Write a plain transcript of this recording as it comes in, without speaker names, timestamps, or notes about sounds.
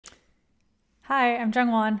Hi, I'm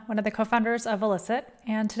Jungwon, one of the co-founders of Elicit,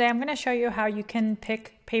 and today I'm going to show you how you can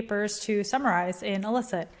pick papers to summarize in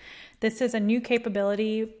Elicit. This is a new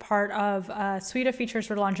capability, part of a suite of features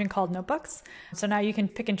we're launching called Notebooks. So now you can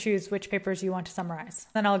pick and choose which papers you want to summarize.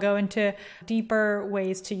 Then I'll go into deeper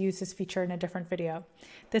ways to use this feature in a different video.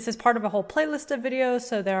 This is part of a whole playlist of videos,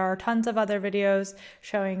 so there are tons of other videos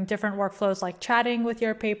showing different workflows like chatting with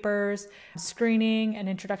your papers, screening, and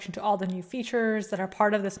introduction to all the new features that are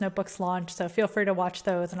part of this Notebooks launch. So feel free to watch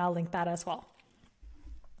those and I'll link that as well.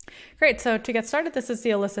 Great, so to get started, this is the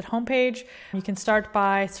Elicit homepage. You can start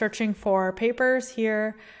by searching for papers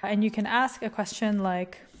here, and you can ask a question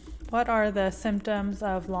like, what are the symptoms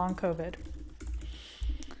of long COVID?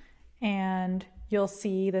 And you'll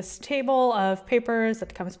see this table of papers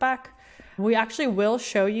that comes back. We actually will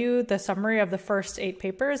show you the summary of the first 8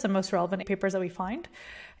 papers, the most relevant papers that we find.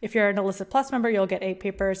 If you're an Elicit Plus member, you'll get 8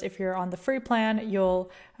 papers. If you're on the free plan,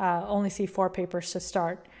 you'll only see 4 papers to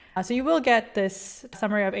start. So you will get this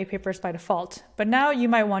summary of 8 papers by default, but now you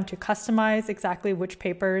might want to customize exactly which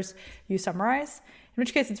papers you summarize, in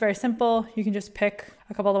which case it's very simple. You can just pick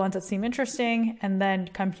a couple of the ones that seem interesting and then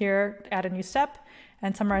come here, add a new step,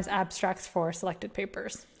 and summarize abstracts for selected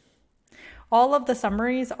papers. All of the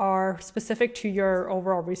summaries are specific to your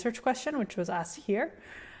overall research question, which was asked here.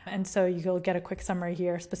 And so you'll get a quick summary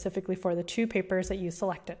here specifically for the 2 papers that you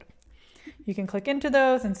selected. You can click into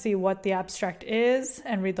those and see what the abstract is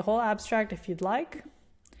and read the whole abstract if you'd like.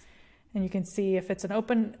 And you can see if it's an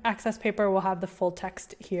open access paper, we'll have the full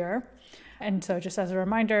text here. And so just as a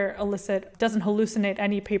reminder, Elicit doesn't hallucinate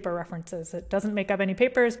any paper references. It doesn't make up any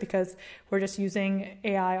papers because we're just using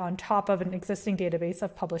AI on top of an existing database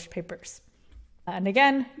of published papers. And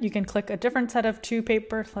again, you can click a different set of 2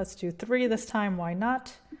 papers. Let's do 3 this time, why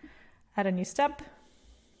not? Add a new step.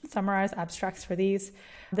 Summarize abstracts for these.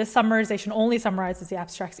 This summarization only summarizes the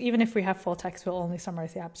abstracts. Even if we have full text, we'll only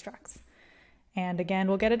summarize the abstracts. And again,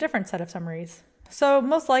 we'll get a different set of summaries. So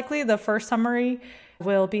most likely the first summary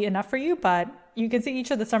will be enough for you, but you can see each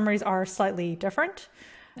of the summaries are slightly different.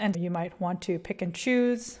 And you might want to pick and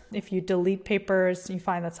choose. If you delete papers, you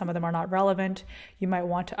find that some of them are not relevant, you might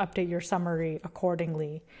want to update your summary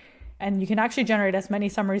accordingly. And you can actually generate as many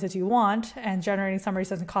summaries as you want, and generating summaries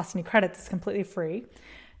doesn't cost any credits, it's completely free.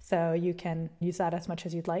 So you can use that as much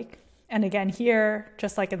as you'd like. And again, here,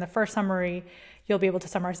 just like in the first summary, you'll be able to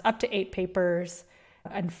summarize up to 8 papers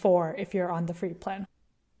and 4 if you're on the free plan.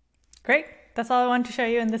 Great, that's all I wanted to show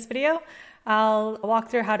you in this video. I'll walk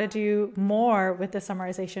through how to do more with the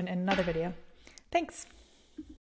summarization in another video. Thanks.